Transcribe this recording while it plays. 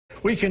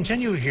We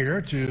continue here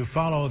to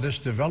follow this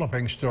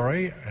developing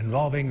story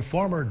involving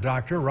former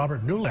doctor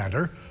Robert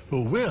Neulander,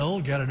 who will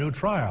get a new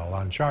trial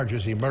on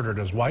charges he murdered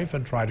his wife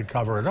and tried to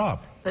cover it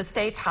up. The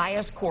state's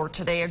highest court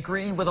today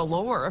agreeing with a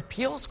lower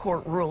appeals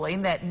court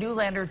ruling that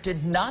Neulander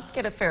did not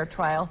get a fair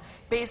trial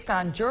based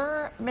on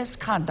juror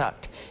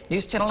misconduct.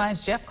 News Channel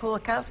 9's Jeff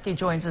Kulikowski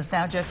joins us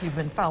now. Jeff, you've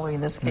been following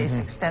this case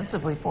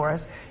extensively for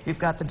us. You've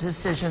got the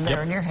decision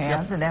there in your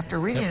hands, and after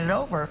reading it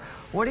over,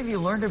 what have you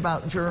learned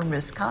about juror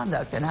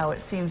misconduct and how it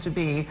seems to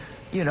be,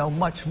 you know,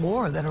 much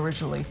more than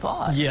originally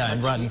thought? Yeah,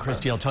 and Rod and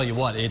Christy, I'll tell you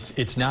what,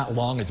 it's not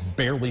long. It's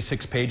barely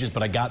 6 pages,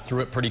 but I got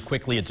through it pretty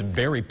quickly. It's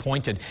very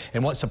pointed.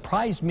 And what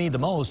surprised me the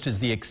most is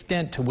the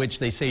extent to which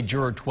they say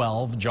Juror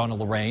 12, Jonna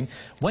Lorraine,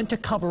 went to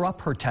cover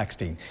up her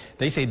texting.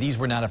 They say these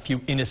were not a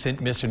few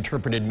innocent,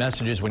 misinterpreted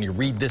messages. When you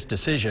read this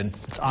decision,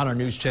 it's on our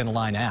News Channel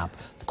 9 app.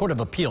 The Court of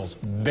Appeals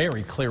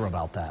very clear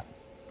about that.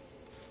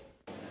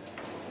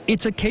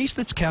 It's a case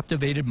that's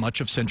captivated much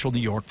of central New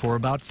York for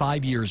about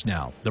 5 years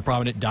now. The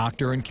prominent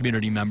doctor and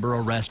community member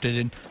arrested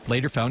and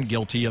later found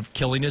guilty of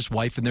killing his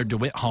wife in their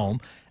DeWitt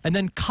home and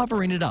then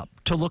covering it up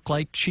to look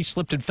like she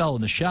slipped and fell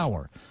in the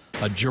shower.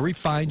 A jury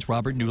finds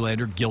Robert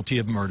Neulander guilty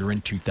of murder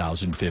in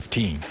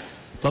 2015.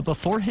 But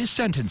before his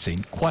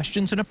sentencing,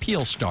 questions and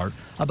appeals start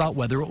about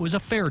whether it was a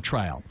fair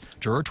trial.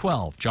 Juror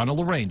 12, Jonna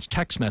Lorraine's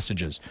text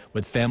messages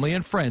with family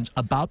and friends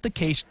about the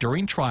case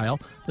during trial,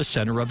 the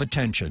center of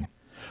attention.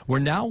 We're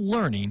now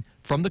learning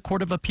from the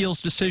Court of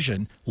Appeals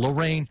decision,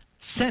 Lorraine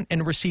sent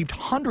and received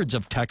hundreds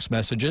of text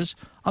messages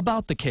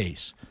about the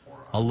case.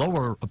 A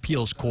lower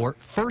appeals court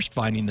first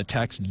finding the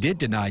text did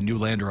deny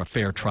Neulander a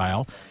fair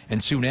trial,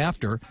 and soon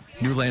after,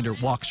 Neulander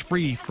walks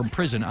free from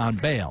prison on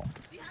bail.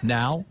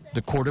 Now,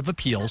 the Court of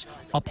Appeals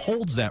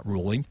upholds that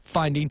ruling,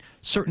 finding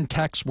certain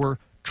texts were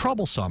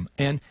troublesome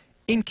and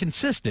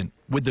inconsistent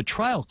with the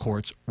trial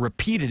court's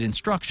repeated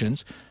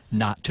instructions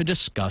not to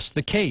discuss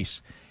the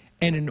case.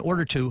 And in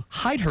order to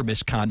hide her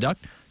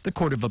misconduct, the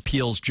Court of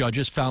Appeals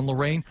judges found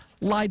Lorraine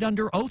lied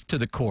under oath to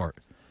the court,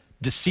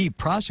 deceived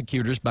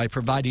prosecutors by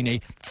providing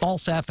a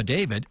false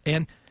affidavit,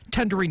 and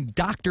tendering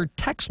doctored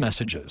text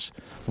messages.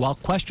 While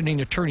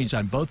questioning attorneys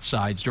on both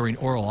sides during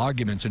oral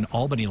arguments in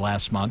Albany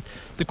last month,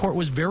 the court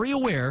was very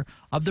aware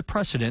of the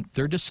precedent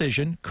their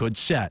decision could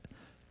set.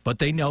 But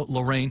they note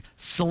Lorraine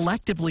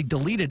selectively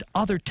deleted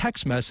other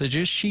text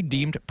messages she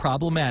deemed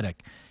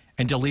problematic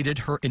and deleted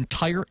her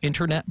entire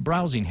internet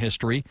browsing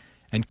history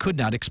and could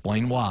not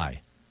explain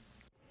why.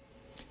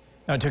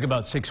 Now, it took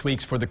about 6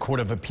 weeks for the Court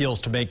of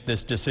Appeals to make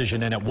this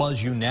decision, and it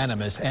was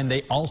unanimous, and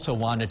they also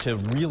wanted to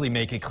really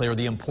make it clear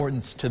the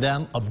importance to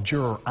them of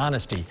juror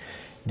honesty.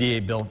 DA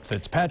Bill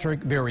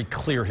Fitzpatrick very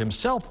clear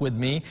himself with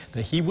me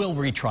that he will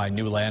retry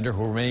Neulander,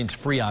 who remains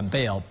free on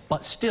bail,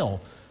 but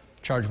still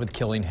charged with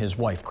killing his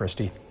wife,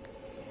 Christy.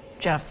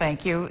 Jeff,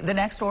 thank you. The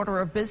next order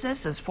of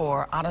business is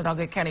for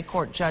Onondaga County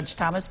Court Judge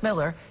Thomas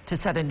Miller to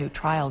set a new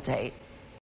trial date.